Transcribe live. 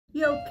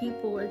Yo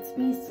people, it's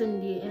me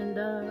Cindy, and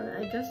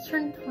I just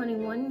turned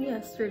 21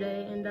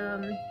 yesterday, and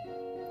I'm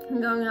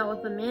going out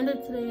with Amanda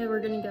today.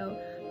 We're gonna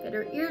go get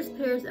her ears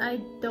pierced.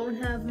 I don't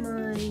have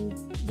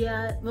mine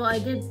yet. Well, I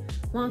did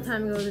a long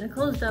time ago and it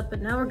closed up,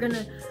 but now we're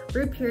gonna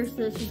re-pierce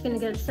it. She's gonna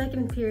get a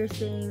second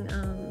piercing,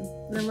 and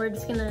then I'm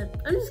just gonna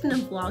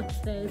vlog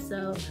today,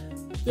 so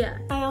yeah.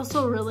 I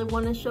also really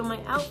want to show my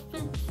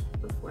outfit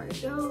before I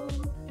go.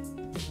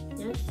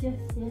 Yes,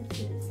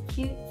 it's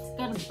cute.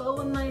 Got a bow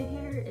in my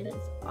hair, it is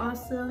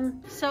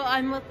awesome. So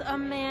I'm with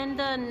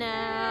Amanda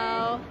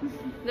now.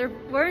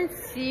 We're in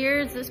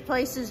Sears, this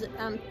place is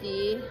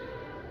empty.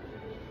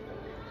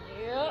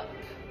 Yep.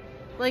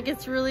 Like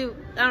it's really,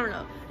 I don't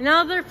know.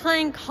 Now they're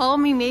playing Call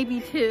Me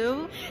Maybe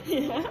too.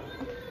 Yeah.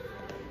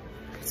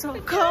 So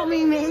Call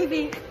Me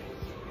Maybe.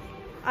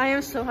 I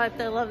am so hyped,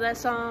 I love that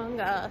song.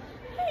 But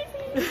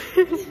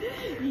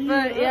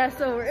yeah,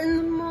 so we're in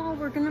the mall,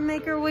 we're gonna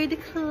make our way to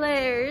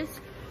Claire's.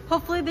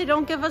 Hopefully they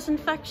don't give us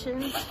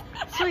infections.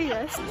 So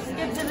yes.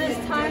 Skip to this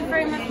time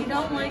frame if you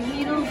don't like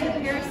needles or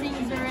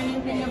piercings or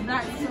anything of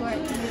that sort.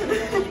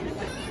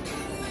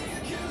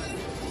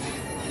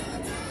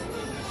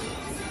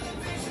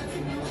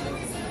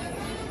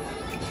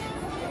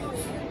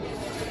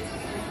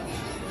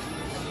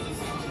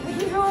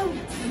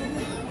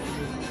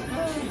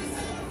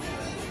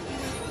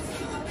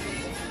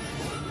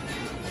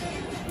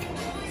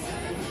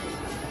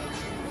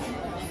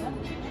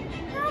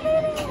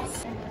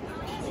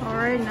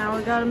 Alright, now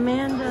we got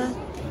Amanda.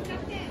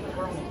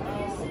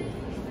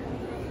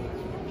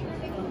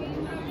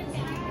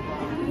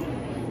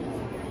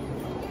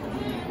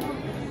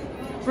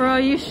 Bro,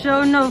 you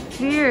show no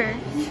fear.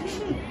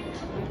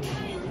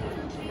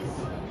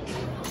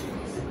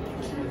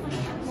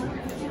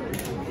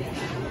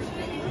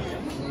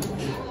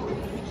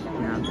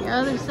 Now on the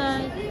other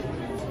side.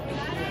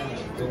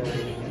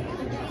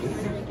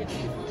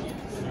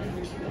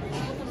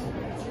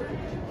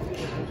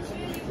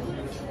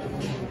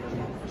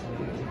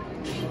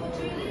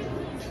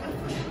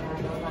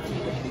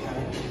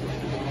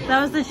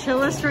 That was the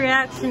chillest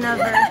reaction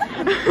ever.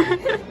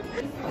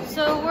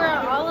 So we're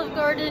at Olive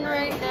Garden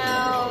right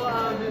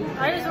now.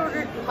 I just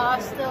ordered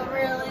pasta,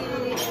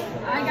 really.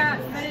 I got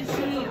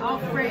fettuccine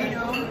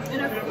Alfredo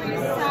and a free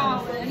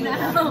salad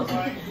now.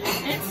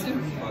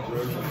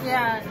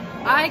 Yeah,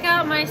 I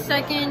got my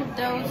second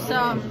dose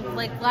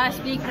like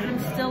last week, but I'm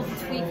still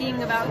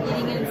tweaking about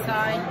eating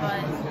inside,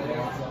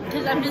 but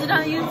because I'm just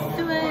not used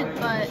to it,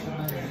 but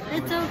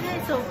it's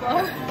okay so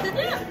far.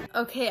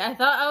 Okay, I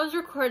thought I was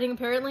recording,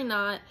 apparently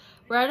not.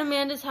 We're at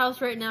Amanda's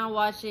house right now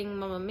watching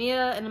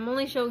Mamamia, and I'm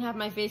only showing half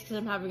my face because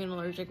I'm having an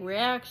allergic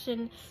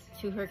reaction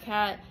to her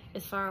cat.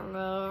 It's fine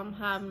though, I'm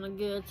having a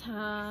good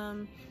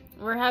time.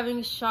 We're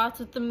having shots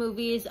with the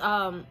movies.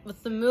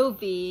 With the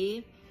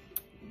movie,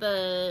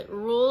 the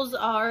rules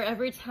are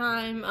every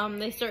time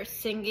they start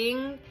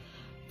singing,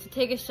 to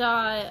take a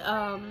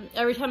shot.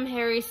 Every time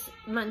Harry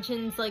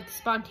mentions like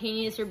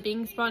spontaneous or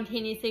being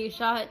spontaneous, take a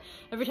shot.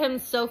 Every time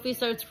Sophie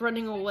starts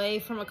running away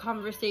from a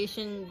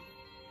conversation,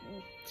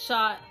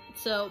 shot.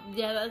 So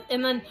yeah,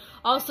 and then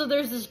also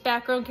there's this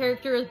background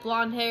character with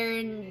blonde hair,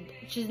 and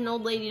she's an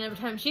old lady, and every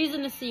time she's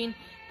in a scene,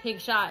 take a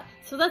shot.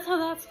 So that's how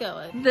that's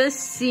going. This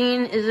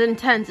scene is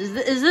intense.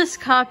 Is this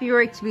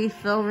copyright to be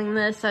filming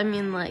this? I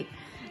mean, like,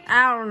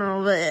 I don't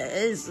know, but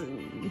it's a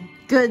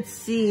good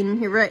scene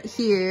here, right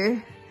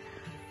here.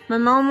 My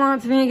mom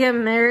wants me to get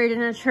married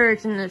in a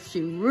church, and if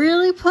she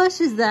really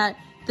pushes that,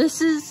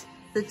 this is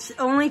the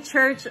only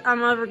church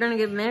I'm ever gonna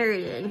get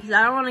married in, because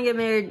I don't want to get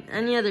married in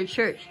any other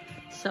church.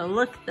 So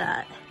look at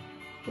that.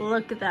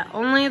 Look at that.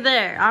 Only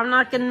there. I'm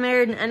not getting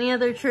married in any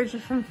other church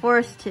if I'm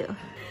forced to.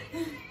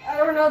 I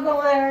don't know the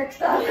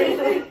lyrics,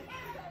 obviously.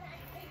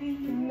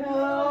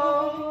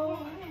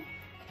 No.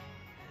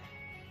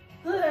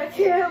 But I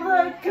can't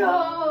let go.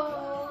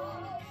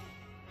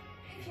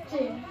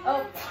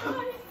 Oh.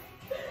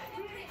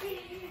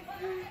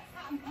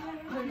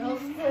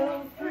 I'm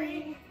still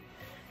free.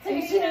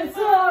 Take a chance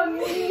on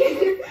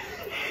me.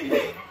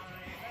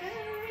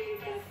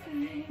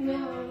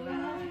 No.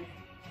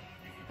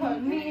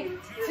 Put me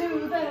to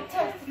the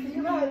test if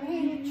you let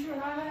me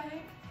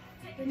try.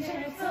 Take a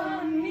chance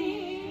on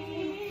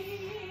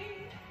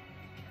me.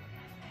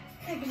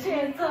 Take a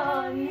chance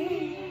on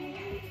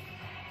me.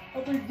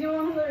 Hope we're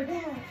doing their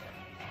dance.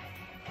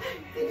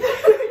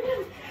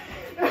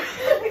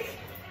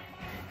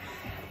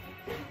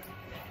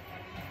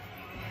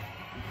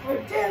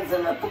 We're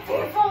dancing at the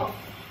people.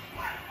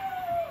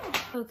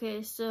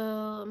 Okay, so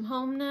I'm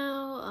home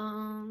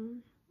now.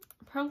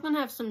 Probably gonna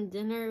have some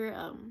dinner.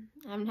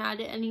 I haven't had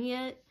any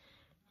yet,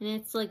 and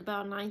it's like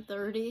about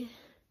 9:30. I'm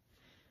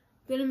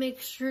gonna make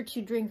sure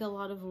to drink a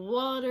lot of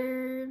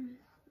water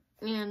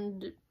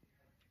and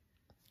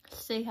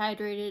stay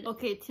hydrated.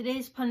 Okay,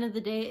 today's pun of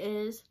the day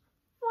is,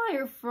 why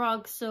are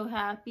frogs so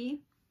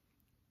happy?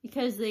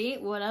 Because they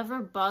eat whatever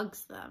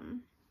bugs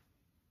them.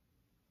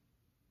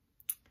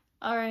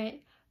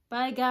 Alright,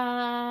 bye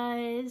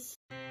guys.